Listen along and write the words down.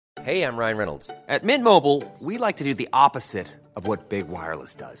Hey, I'm Ryan Reynolds. At Mint Mobile, we like to do the opposite of what Big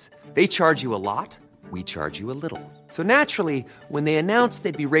Wireless does. They charge you a lot, we charge you a little. So naturally, when they announced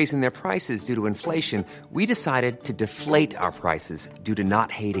they'd be raising their prices due to inflation, we decided to deflate our prices due to not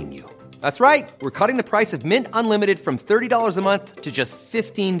hating you. That's right. We're cutting the price of Mint Unlimited from $30 a month to just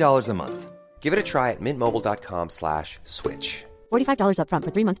 $15 a month. Give it a try at mintmobile.com/switch. $45 up front for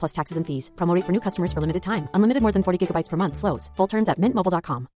 3 months plus taxes and fees. Promo rate for new customers for limited time. Unlimited more than 40 gigabytes per month. Slows full terms at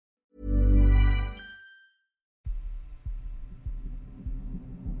mintmobile.com.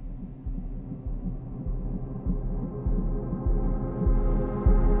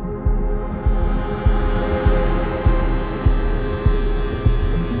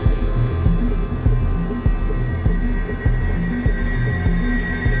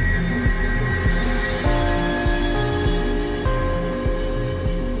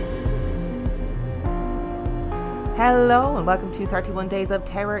 Hello and welcome to 31 Days of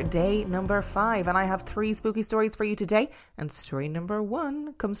Terror, day number 5. And I have 3 spooky stories for you today. And story number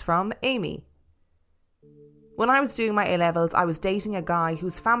 1 comes from Amy. When I was doing my A-levels, I was dating a guy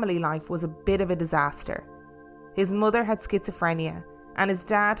whose family life was a bit of a disaster. His mother had schizophrenia and his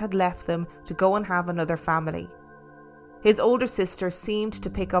dad had left them to go and have another family. His older sister seemed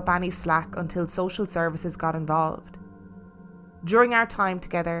to pick up any slack until social services got involved. During our time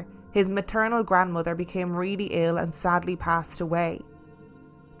together, his maternal grandmother became really ill and sadly passed away.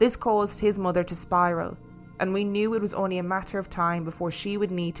 This caused his mother to spiral, and we knew it was only a matter of time before she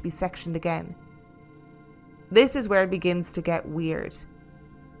would need to be sectioned again. This is where it begins to get weird.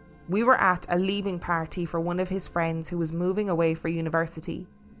 We were at a leaving party for one of his friends who was moving away for university.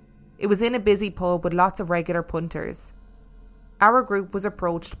 It was in a busy pub with lots of regular punters. Our group was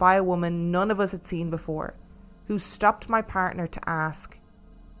approached by a woman none of us had seen before, who stopped my partner to ask,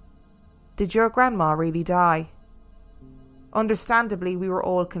 "Did your grandma really die?" Understandably, we were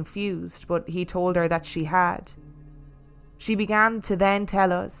all confused, but he told her that she had. She began to then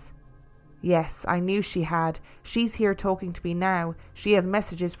tell us, "Yes, I knew she had. She's here talking to me now. She has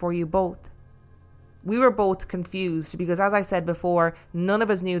messages for you both." We were both confused because, as I said before, none of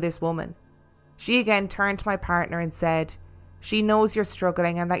us knew this woman. She again turned to my partner and said, "She knows you're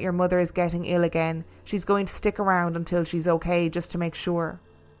struggling and that your mother is getting ill again. She's going to stick around until she's okay, just to make sure."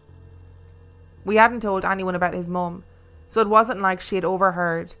 We hadn't told anyone about his mum, so it wasn't like she had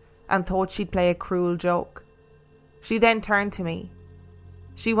overheard and thought she'd play a cruel joke. She then turned to me.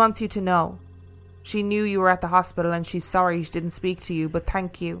 "She wants you to know. She knew you were at the hospital and she's sorry she didn't speak to you, but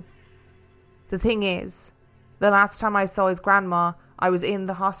thank you. The thing is, the last time I saw his grandma, I was in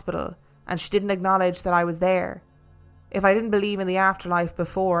the hospital and she didn't acknowledge that I was there. If I didn't believe in the afterlife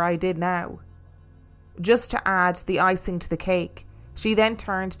before, I did now." Just to add the icing to the cake, she then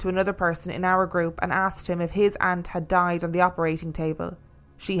turned to another person in our group and asked him if his aunt had died on the operating table.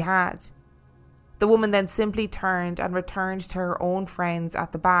 She had. The woman then simply turned and returned to her own friends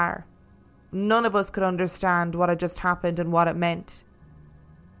at the bar. None of us could understand what had just happened and what it meant.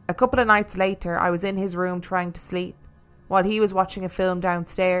 A couple of nights later, I was in his room trying to sleep, while he was watching a film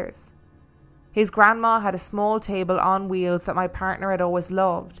downstairs. His grandma had a small table on wheels that my partner had always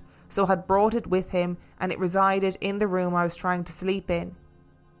loved, so had brought it with him, and it resided in the room I was trying to sleep in.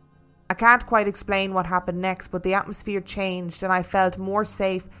 I can't quite explain what happened next, but the atmosphere changed and I felt more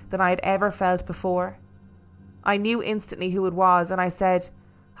safe than I had ever felt before. I knew instantly who it was and I said,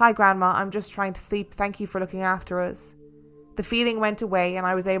 "Hi Grandma, I'm just trying to sleep, thank you for looking after us." The feeling went away and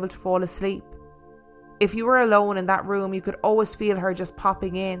I was able to fall asleep. If you were alone in that room, you could always feel her just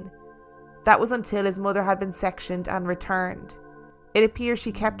popping in. That was until his mother had been sectioned and returned. It appears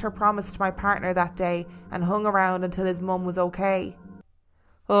she kept her promise to my partner that day and hung around until his mum was okay.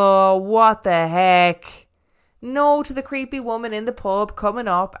 Oh, what the heck? No to the creepy woman in the pub coming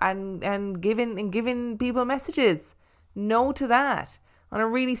up and giving people messages. No to that. On a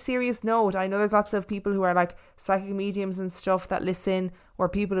really serious note, I know there's lots of people who are like psychic mediums and stuff that listen, or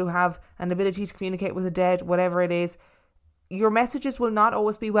people who have an ability to communicate with the dead, whatever it is. Your messages will not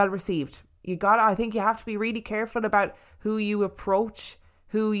always be well received. I think you have to be really careful about who you approach,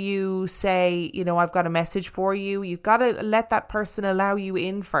 who you say, I've got a message for you. You've got to let that person allow you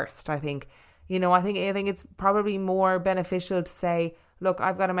in first, I think. I think it's probably more beneficial to say, "Look,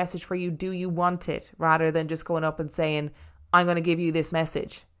 I've got a message for you. Do you want it?" rather than just going up and saying, "I'm going to give you this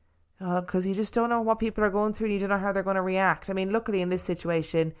message." Because you just don't know what people are going through and you don't know how they're going to react. I mean, luckily in this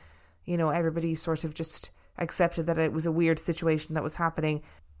situation, everybody sort of just accepted that it was a weird situation that was happening.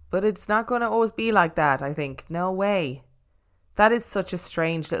 But it's not going to always be like that, I think. No way. That is such a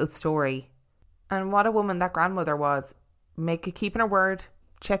strange little story. And what a woman that grandmother was. Keeping her word,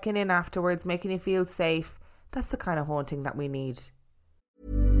 checking in afterwards, making you feel safe. That's the kind of haunting that we need.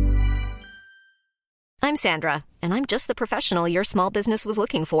 I'm Sandra, and I'm just the professional your small business was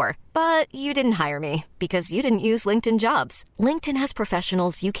looking for. But you didn't hire me because you didn't use LinkedIn Jobs. LinkedIn has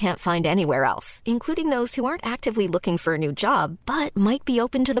professionals you can't find anywhere else, including those who aren't actively looking for a new job, but might be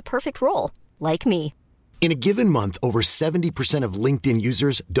open to the perfect role, like me. In a given month, over 70% of LinkedIn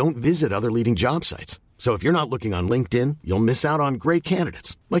users don't visit other leading job sites. So if you're not looking on LinkedIn, you'll miss out on great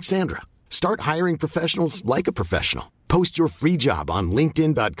candidates like Sandra. Start hiring professionals like a professional. Post your free job on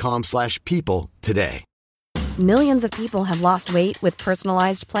linkedin.com/people today. Millions of people have lost weight with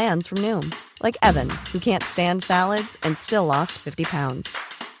personalized plans from Noom. Like Evan, who can't stand salads and still lost 50 pounds.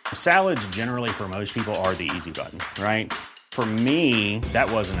 Salads generally for most people are the easy button, right? For me,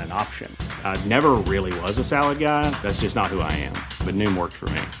 that wasn't an option. I never really was a salad guy. That's just not who I am. But Noom worked for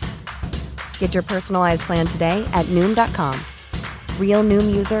me. Get your personalized plan today at Noom.com. Real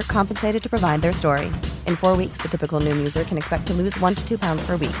Noom user compensated to provide their story. In 4 weeks, the typical Noom user can expect to lose 1 to 2 pounds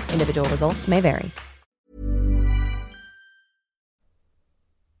per week. Individual results may vary.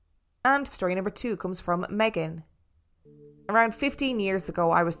 And story number 2 comes from Megan. Around 15 years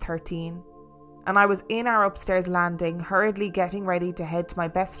ago, I was 13. And I was in our upstairs landing, hurriedly getting ready to head to my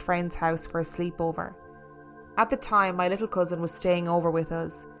best friend's house for a sleepover. At the time, my little cousin was staying over with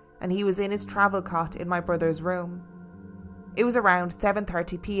us, and he was in his travel cot in my brother's room. It was around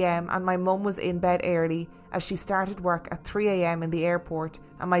 7:30 p.m. and my mum was in bed early as she started work at 3 a.m. in the airport,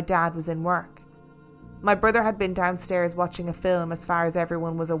 and my dad was in work. My brother had been downstairs watching a film as far as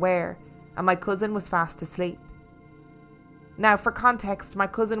everyone was aware, and my cousin was fast asleep. Now, for context, my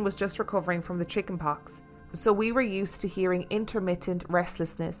cousin was just recovering from the chickenpox, so we were used to hearing intermittent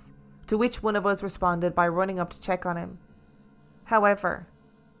restlessness, to which one of us responded by running up to check on him. However,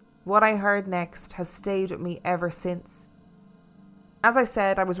 what I heard next has stayed with me ever since. As I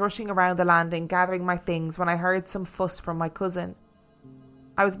said, I was rushing around the landing gathering my things when I heard some fuss from my cousin.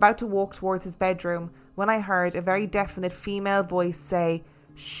 I was about to walk towards his bedroom when I heard a very definite female voice say,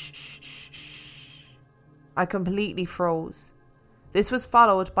 "Shh, shh, shh, shh." I completely froze. This was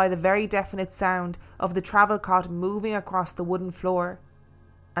followed by the very definite sound of the travel cot moving across the wooden floor,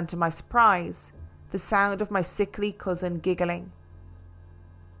 and to my surprise, the sound of my sickly cousin giggling.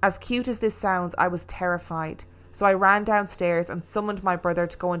 As cute as this sounds, I was terrified, so I ran downstairs and summoned my brother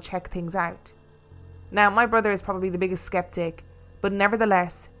to go and check things out. Now, my brother is probably the biggest skeptic, but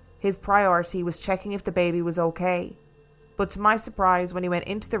nevertheless, his priority was checking if the baby was okay. But to my surprise, when he went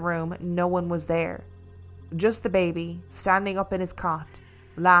into the room, no one was there. Just the baby, standing up in his cot,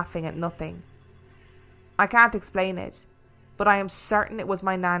 laughing at nothing. I can't explain it, but I am certain it was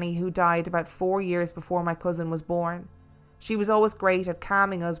my nanny who died about 4 years before my cousin was born. She was always great at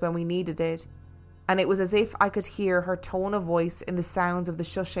calming us when we needed it, and it was as if I could hear her tone of voice in the sounds of the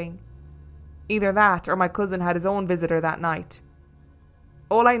shushing. Either that or my cousin had his own visitor that night.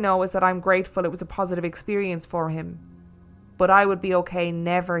 All I know is that I'm grateful it was a positive experience for him, but I would be okay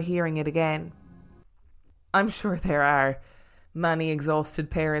never hearing it again. I'm sure there are many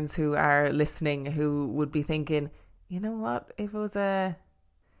exhausted parents who are listening who would be thinking, you know what, if it was a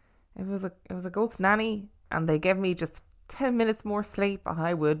ghost nanny and they gave me just 10 minutes more sleep,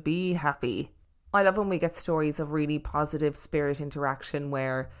 I would be happy. I love when we get stories of really positive spirit interaction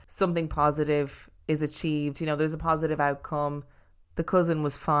where something positive is achieved. You know, there's a positive outcome. The cousin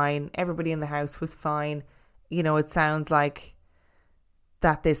was fine. Everybody in the house was fine. You know, it sounds like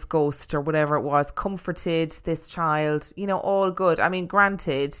that this ghost or whatever it was comforted this child. You know, all good. I mean,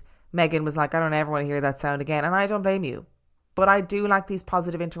 granted, Megan was like, I don't ever want to hear that sound again. And I don't blame you. But I do like these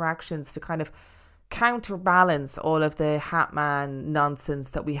positive interactions to kind of counterbalance all of the hat man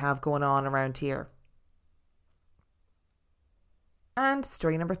nonsense that we have going on around here. And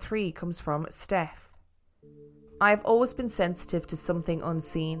story number 3 comes from Steph. I've always been sensitive to something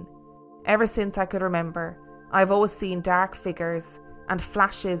unseen. Ever since I could remember, I've always seen dark figures and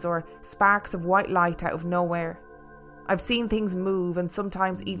flashes or sparks of white light out of nowhere. I've seen things move and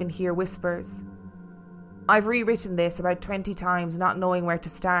sometimes even hear whispers. I've rewritten this about 20 times, not knowing where to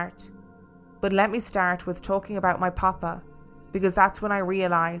start. But let me start with talking about my papa, because that's when I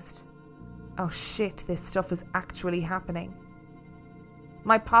realised, oh shit, this stuff is actually happening.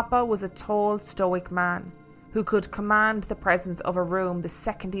 My papa was a tall, stoic man who could command the presence of a room the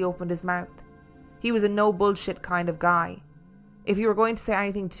second he opened his mouth. He was a no bullshit kind of guy. If you were going to say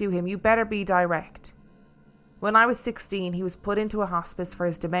anything to him, you better be direct. When I was 16, he was put into a hospice for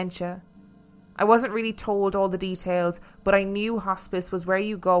his dementia. I wasn't really told all the details, but I knew hospice was where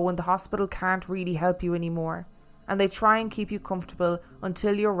you go when the hospital can't really help you anymore, and they try and keep you comfortable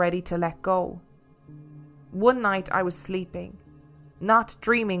until you're ready to let go. One night I was sleeping. Not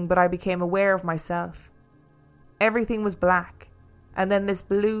dreaming, but I became aware of myself. Everything was black. and then this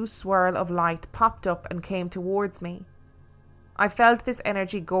blue swirl of light popped up and came towards me. I felt this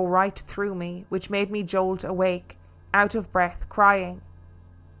energy go right through me, which made me jolt awake, out of breath, crying.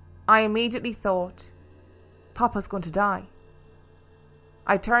 I immediately thought, Papa's going to die.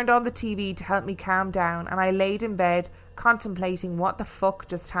 I turned on the TV to help me calm down, and I laid in bed contemplating what the fuck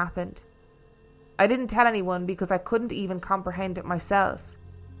just happened. I didn't tell anyone because I couldn't even comprehend it myself.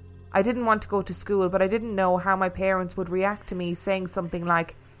 I didn't want to go to school, but I didn't know how my parents would react to me saying something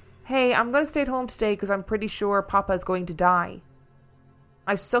like, "Hey, I'm going to stay at home today because I'm pretty sure Papa is going to die."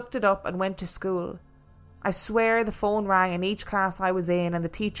 I sucked it up and went to school. I swear the phone rang in each class I was in, and the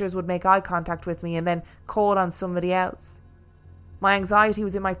teachers would make eye contact with me and then call on somebody else. My anxiety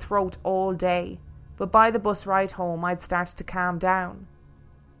was in my throat all day, but by the bus ride home I'd started to calm down.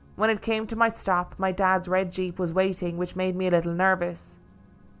 When it came to my stop, my dad's red Jeep was waiting, which made me a little nervous.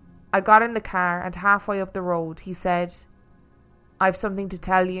 I got in the car, and halfway up the road he said, "I've something to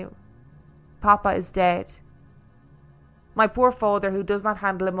tell you. Papa is dead." My poor father, who does not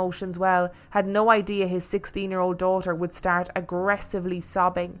handle emotions well, had no idea his 16-year-old daughter would start aggressively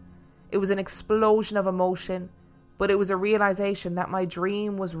sobbing. It was an explosion of emotion, but it was a realization that my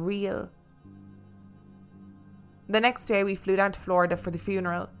dream was real. The next day we flew down to Florida for the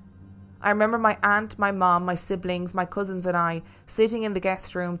funeral. I remember my aunt, my mom, my siblings, my cousins and I sitting in the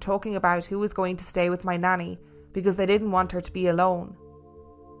guest room talking about who was going to stay with my nanny because they didn't want her to be alone.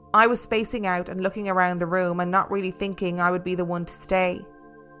 I was spacing out and looking around the room and not really thinking I would be the one to stay.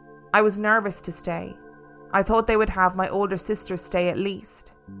 I was nervous to stay. I thought they would have my older sister stay at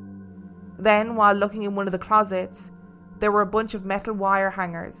least. Then, while looking in one of the closets, there were a bunch of metal wire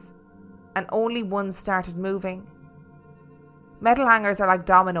hangers, and only one started moving. Metal hangers are like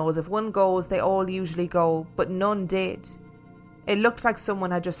dominoes. If one goes, they all usually go, but none did. It looked like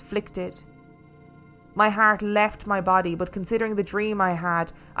someone had just flicked it. My heart left my body, but considering the dream I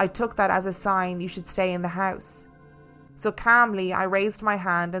had, I took that as a sign you should stay in the house. So calmly, I raised my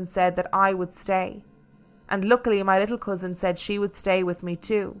hand and said that I would stay. And luckily, my little cousin said she would stay with me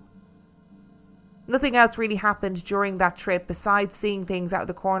too. Nothing else really happened during that trip besides seeing things out of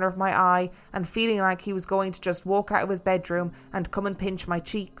the corner of my eye and feeling like he was going to just walk out of his bedroom and come and pinch my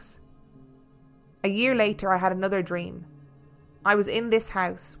cheeks. A year later, I had another dream. I was in this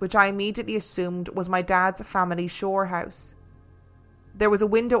house, which I immediately assumed was my dad's family shore house. There was a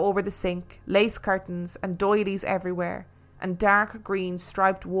window over the sink, lace curtains and doilies everywhere, and dark green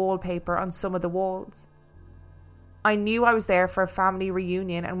striped wallpaper on some of the walls. I knew I was there for a family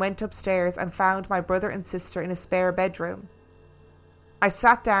reunion and went upstairs and found my brother and sister in a spare bedroom. I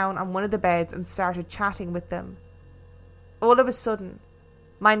sat down on one of the beds and started chatting with them. All of a sudden,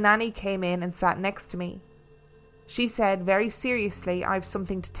 my nanny came in and sat next to me. She said very seriously, "I have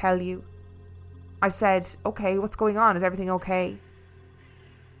something to tell you." I said, "Okay, what's going on? Is everything okay?"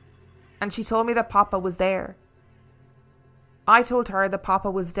 And she told me that Papa was there. I told her that Papa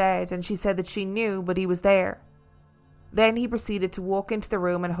was dead, and she said that she knew, but he was there. Then he proceeded to walk into the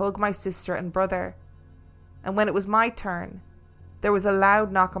room and hug my sister and brother. And when it was my turn, there was a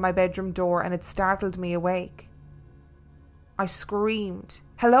loud knock on my bedroom door and it startled me awake. I screamed,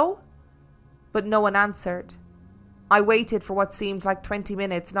 "Hello?" But no one answered. I waited for what seemed like 20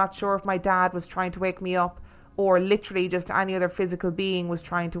 minutes, not sure if my dad was trying to wake me up or literally just any other physical being was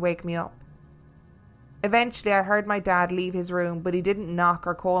trying to wake me up. Eventually I heard my dad leave his room, but he didn't knock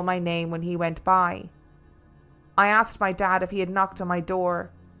or call my name when he went by. I asked my dad if he had knocked on my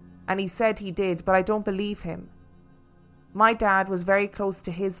door, and he said he did, but I don't believe him. My dad was very close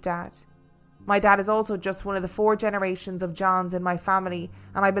to his dad. My dad is also just one of the 4 generations of Johns in my family,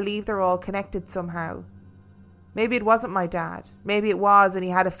 and I believe they're all connected somehow. Maybe it wasn't my dad. Maybe it was, and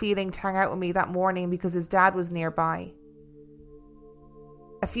he had a feeling to hang out with me that morning because his dad was nearby.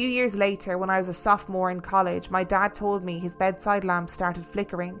 A few years later, when I was a sophomore in college, my dad told me his bedside lamp started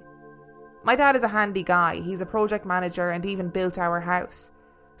flickering. My dad is a handy guy. He's a project manager and even built our house.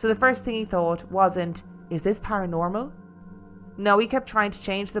 So the first thing he thought wasn't, "Is this paranormal?" No, he kept trying to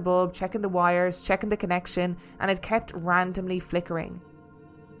change the bulb, checking the wires, checking the connection, and it kept randomly flickering.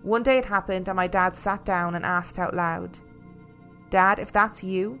 One day it happened and my dad sat down and asked out loud, "Dad, if that's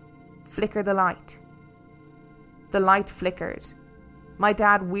you, flicker the light." The light flickered. My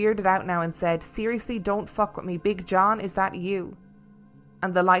dad weirded out now and said, "Seriously, don't fuck with me. Big John, is that you?"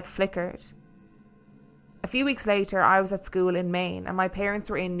 And the light flickered. A few weeks later, I was at school in Maine and my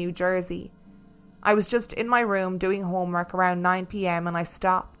parents were in New Jersey. I was just in my room doing homework around 9 p.m. and I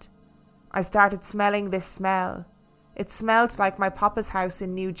stopped. I started smelling this smell. It smelled like my papa's house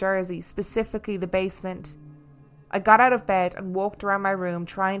in New Jersey, specifically the basement. I got out of bed and walked around my room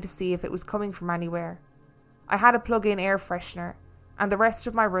trying to see if it was coming from anywhere. I had a plug-in air freshener, and the rest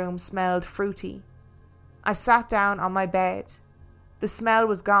of my room smelled fruity. I sat down on my bed. The smell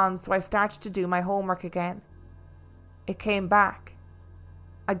was gone, so I started to do my homework again. It came back.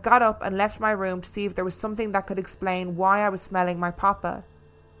 I got up and left my room to see if there was something that could explain why I was smelling my papa.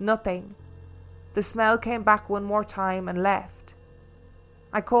 Nothing. The smell came back one more time and left.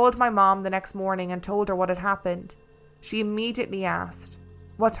 I called my mom the next morning and told her what had happened. She immediately asked,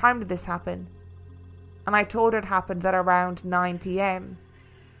 "What time did this happen?" And I told her it happened at around 9 p.m.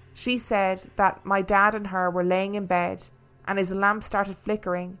 She said that my dad and her were laying in bed and his lamp started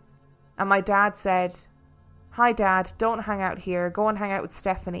flickering, and my dad said, "Hi Dad, don't hang out here, go and hang out with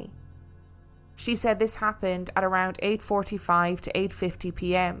Stephanie." She said this happened at around 8:45 to 8:50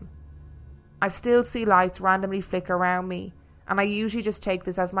 p.m. I still see lights randomly flicker around me, and I usually just take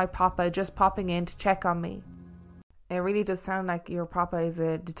this as my papa just popping in to check on me. It really does sound like your papa is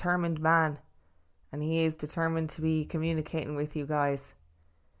a determined man, and he is determined to be communicating with you guys.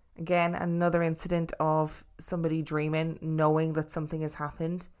 Again, another incident of somebody dreaming, knowing that something has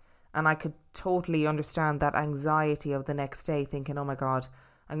happened, and I could totally understand that anxiety of the next day, thinking, oh my God,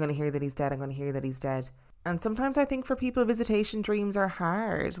 I'm going to hear that he's dead, I'm going to hear that he's dead. And sometimes I think for people, visitation dreams are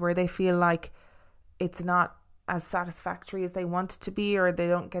hard, where they feel like it's not as satisfactory as they want it to be, or they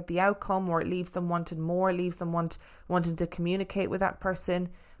don't get the outcome, or it leaves them wanting more, leaves them wanting to communicate with that person.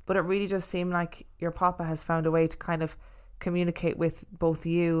 But it really does seem like your papa has found a way to kind of communicate with both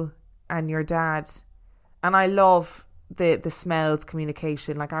you and your dad. And I love the smells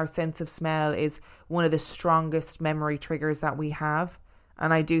communication. Like, our sense of smell is one of the strongest memory triggers that we have.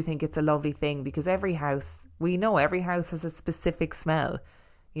 And I do think it's a lovely thing, because every house has a specific smell.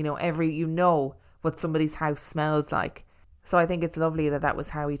 You know what somebody's house smells like. So I think it's lovely that was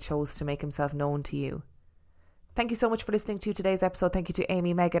how he chose to make himself known to you. Thank you so much for listening to today's episode. Thank you to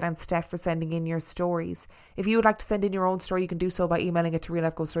Amy, Megan and Steph for sending in your stories. If you would like to send in your own story, you can do so by emailing it to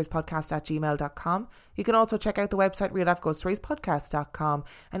reallifeghoststoriespodcast@gmail.com. You can also check out the website reallifeghoststoriespodcast.com.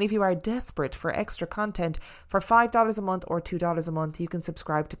 And if you are desperate for extra content, for $5 a month or $2 a month, you can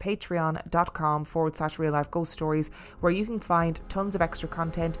subscribe to patreon.com/reallifeghoststories, where you can find tons of extra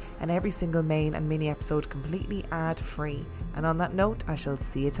content and every single main and mini episode completely ad-free. And on that note, I shall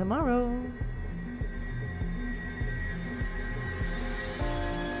see you tomorrow.